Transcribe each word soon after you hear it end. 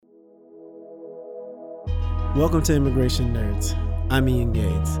Welcome to Immigration Nerds. I'm Ian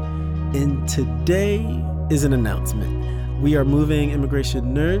Gates, and today is an announcement. We are moving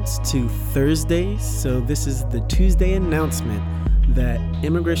Immigration Nerds to Thursdays, so this is the Tuesday announcement that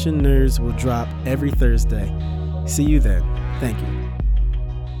Immigration Nerds will drop every Thursday. See you then. Thank you.